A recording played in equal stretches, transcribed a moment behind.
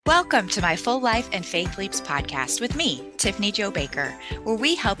Welcome to my Full Life and Faith Leaps podcast with me, Tiffany Jo Baker, where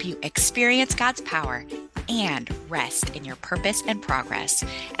we help you experience God's power and rest in your purpose and progress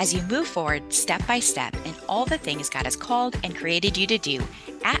as you move forward step by step in all the things God has called and created you to do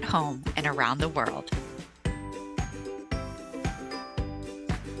at home and around the world.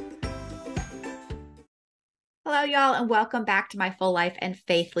 Hello, y'all, and welcome back to my Full Life and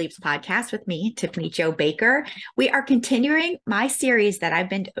Faith Leaps podcast with me, Tiffany Jo Baker. We are continuing my series that I've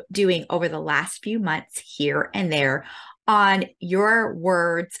been doing over the last few months here and there on Your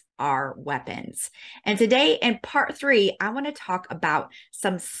Words Are Weapons. And today in part 3, I want to talk about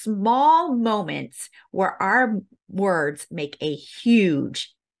some small moments where our words make a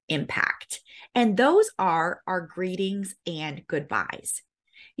huge impact. And those are our greetings and goodbyes.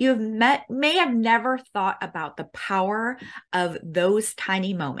 You may have never thought about the power of those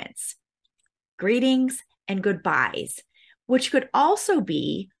tiny moments, greetings and goodbyes, which could also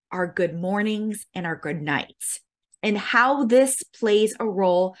be our good mornings and our good nights, and how this plays a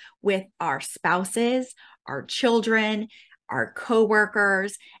role with our spouses, our children, our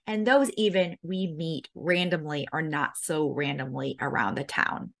coworkers, and those even we meet randomly or not so randomly around the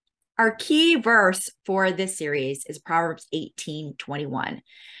town. Our key verse for this series is Proverbs 18:21.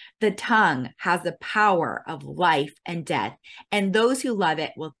 The tongue has the power of life and death, and those who love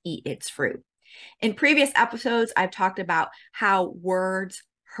it will eat its fruit. In previous episodes, I've talked about how words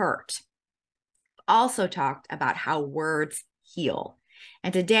hurt. Also talked about how words heal.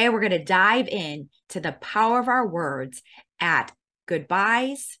 And today we're going to dive in to the power of our words at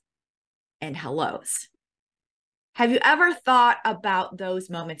goodbyes and hellos. Have you ever thought about those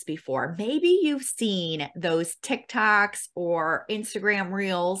moments before? Maybe you've seen those TikToks or Instagram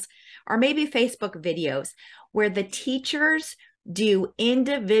reels, or maybe Facebook videos where the teachers do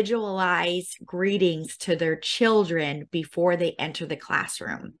individualized greetings to their children before they enter the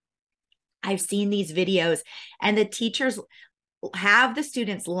classroom. I've seen these videos, and the teachers have the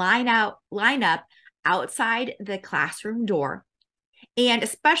students line up outside the classroom door. And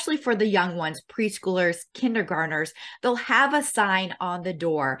especially for the young ones, preschoolers, kindergartners, they'll have a sign on the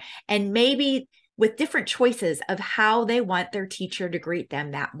door, and maybe with different choices of how they want their teacher to greet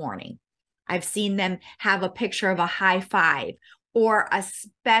them that morning. I've seen them have a picture of a high five or a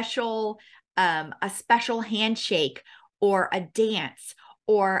special handshake or a dance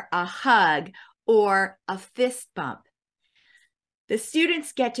or a hug or a fist bump. The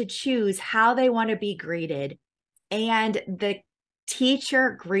students get to choose how they want to be greeted, and the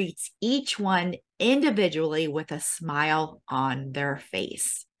teacher greets each one individually with a smile on their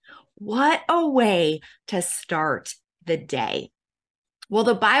face. What a way to start the day. Well,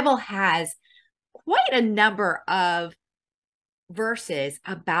 the Bible has quite a number of verses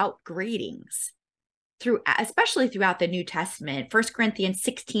about greetings, especially throughout the New Testament. 1 Corinthians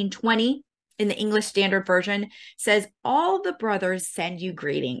 16:20 in the English Standard Version says, "All the brothers send you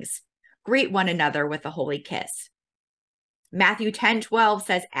greetings. Greet one another with a holy kiss." Matthew 10:12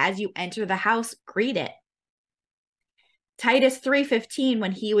 says, "As you enter the house, greet it." Titus 3:15,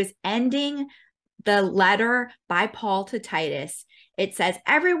 when he was ending the letter by Paul to Titus, it says,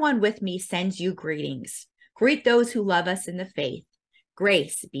 "Everyone with me sends you greetings. Greet those who love us in the faith.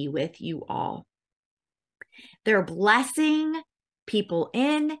 Grace be with you all." They're blessing people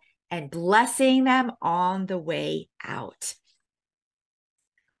in and blessing them on the way out.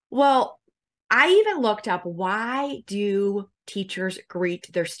 Well, I even looked up, why do teachers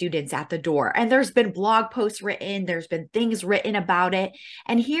greet their students at the door? And there's been blog posts written, there's been things written about it.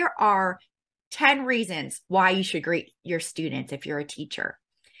 And here are 10 reasons why you should greet your students if you're a teacher.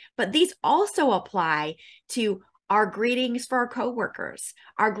 But these also apply to our greetings for our coworkers,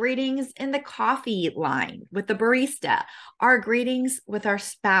 our greetings in the coffee line with the barista, our greetings with our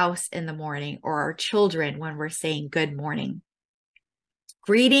spouse in the morning, or our children when we're saying good morning.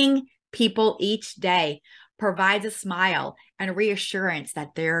 Greeting people each day provides a smile and reassurance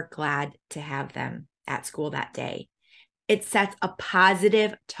that they're glad to have them at school that day. It sets a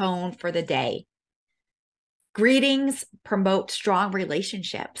positive tone for the day. Greetings promote strong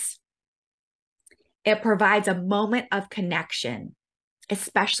relationships. It provides a moment of connection,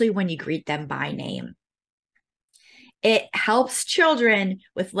 especially when you greet them by name. It helps children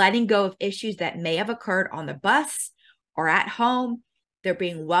with letting go of issues that may have occurred on the bus or at home. They're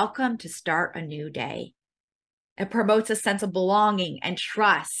being welcomed to start a new day. It promotes a sense of belonging and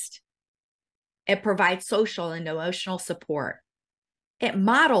trust. It provides social and emotional support. It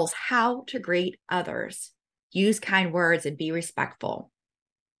models how to greet others. Use kind words and be respectful.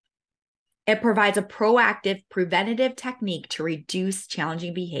 It provides a proactive, preventative technique to reduce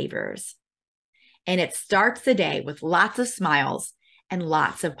challenging behaviors. And it starts the day with lots of smiles and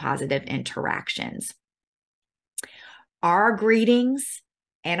lots of positive interactions. Our greetings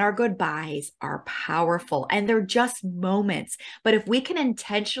and our goodbyes are powerful, and they're just moments. But if we can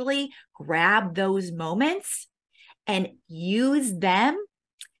intentionally grab those moments and use them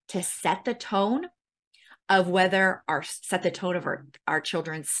to set the tone of set the tone of our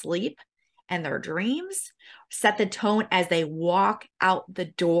children's sleep and their dreams, set the tone as they walk out the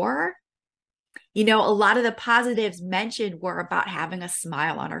door. You know, a lot of the positives mentioned were about having a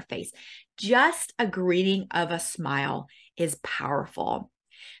smile on our face. Just a greeting of a smile is powerful.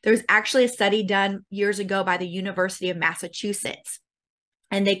 There's actually a study done years ago by the University of Massachusetts,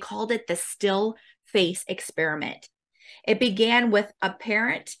 and they called it the still face experiment. It began with a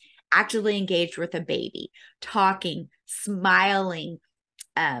parent actively engaged with a baby, talking, smiling,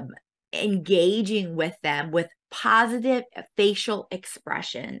 engaging with them with positive facial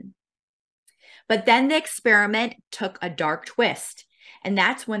expression. But then the experiment took a dark twist. And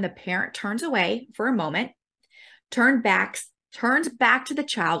that's when the parent turns away for a moment, turns back to the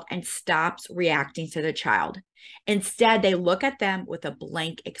child and stops reacting to the child. Instead, they look at them with a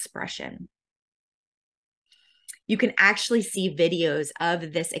blank expression. You can actually see videos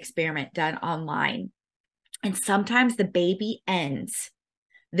of this experiment done online. And sometimes the baby ends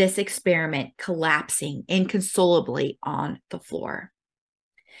this experiment collapsing inconsolably on the floor.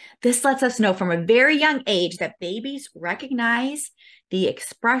 This lets us know from a very young age that babies recognize the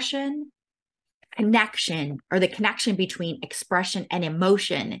expression, connection, or the connection between expression and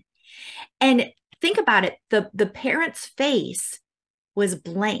emotion. And think about it, the parent's face was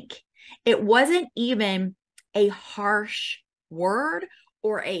blank. It wasn't even a harsh word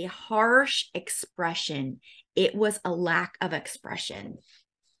or a harsh expression. It was a lack of expression.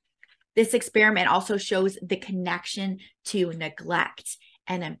 This experiment also shows the connection to neglect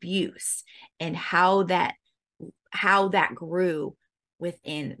and abuse and how that grew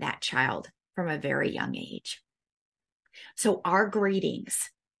within that child from a very young age. So our greetings,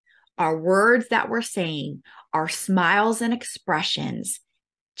 our words that we're saying, our smiles and expressions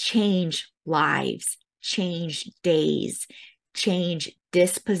change lives, change days, change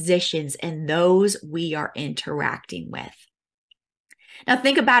dispositions and those we are interacting with. Now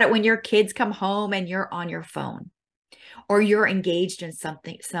think about it when your kids come home and you're on your phone or you're engaged in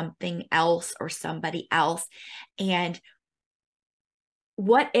something else or somebody else. And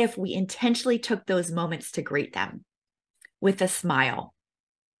what if we intentionally took those moments to greet them with a smile,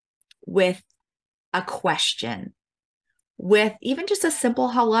 with a question, with even just a simple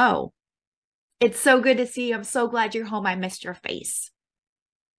hello? It's so good to see you. I'm so glad you're home. I missed your face.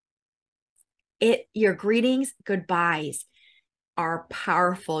 Your greetings, goodbyes are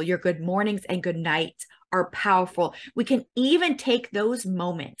powerful. Your good mornings and good nights are powerful. We can even take those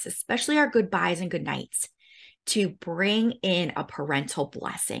moments, especially our goodbyes and good nights, to bring in a parental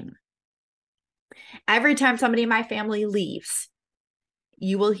blessing. Every time somebody in my family leaves,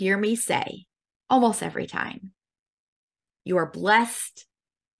 you will hear me say, almost every time, you are blessed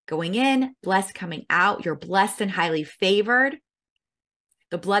going in, blessed coming out. You're blessed and highly favored.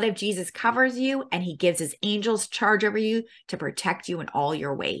 The blood of Jesus covers you, and he gives his angels charge over you to protect you in all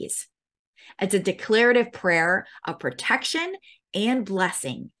your ways. It's a declarative prayer of protection and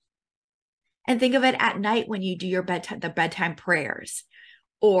blessing. And think of it at night when you do the bedtime prayers,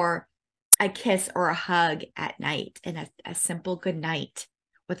 or a kiss or a hug at night, and a simple good night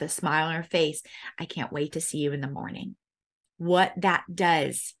with a smile on your face. I can't wait to see you in the morning. What that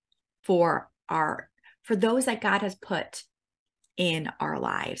does for those that God has put in our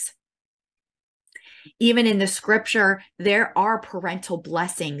lives. Even in the scripture, there are parental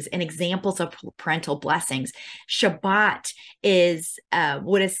blessings and examples of parental blessings. Shabbat is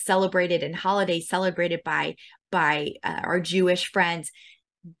what is celebrated, and holidays celebrated by our Jewish friends.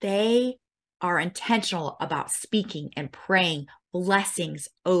 They are intentional about speaking and praying blessings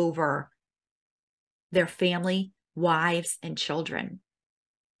over their family, wives, and children.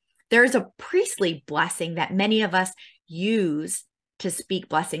 There's a priestly blessing that many of us use to speak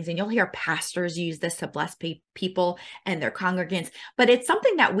blessings, and you'll hear pastors use this to bless people and their congregants, but it's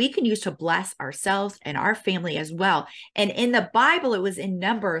something that we can use to bless ourselves and our family as well. And in the Bible, it was in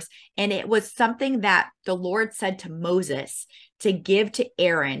Numbers, and it was something that the Lord said to Moses to give to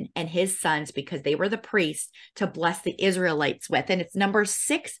Aaron and his sons, because they were the priests, to bless the Israelites with. And it's Numbers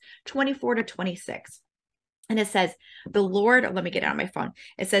 6:24-26. And it says, the Lord, let me get it on my phone.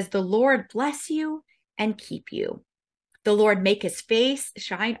 It says, the Lord bless you and keep you. The Lord make his face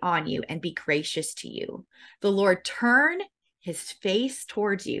shine on you and be gracious to you. The Lord turn his face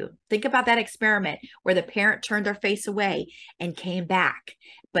towards you. Think about that experiment where the parent turned their face away and came back.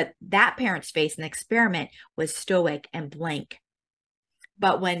 But that parent's face in the experiment was stoic and blank.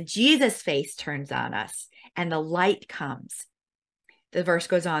 But when Jesus' face turns on us and the light comes, the verse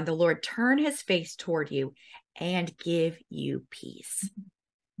goes on, the Lord turn his face toward you and give you peace.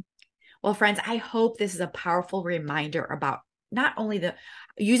 Well, friends, I hope this is a powerful reminder about not only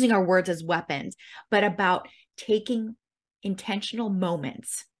using our words as weapons, but about taking intentional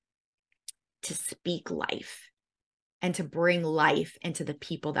moments to speak life and to bring life into the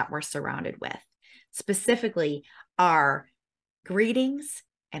people that we're surrounded with, specifically our greetings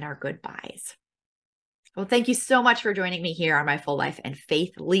and our goodbyes. Well, thank you so much for joining me here on my Full Life and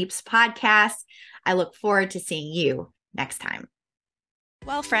Faith Leaps podcast. I look forward to seeing you next time.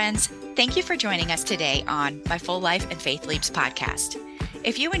 Well, friends, thank you for joining us today on my Full Life and Faith Leaps podcast.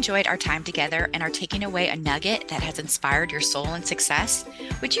 If you enjoyed our time together and are taking away a nugget that has inspired your soul and success,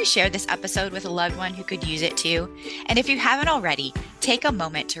 would you share this episode with a loved one who could use it too? And if you haven't already, take a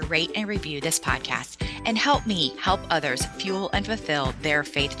moment to rate and review this podcast and help me help others fuel and fulfill their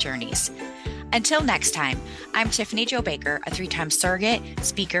faith journeys. Until next time, I'm Tiffany Jo Baker, a 3-time surrogate,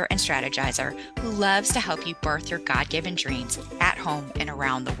 speaker, and strategizer who loves to help you birth your God-given dreams at home and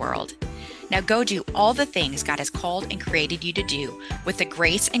around the world. Now go do all the things God has called and created you to do with the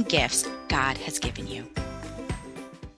grace and gifts God has given you.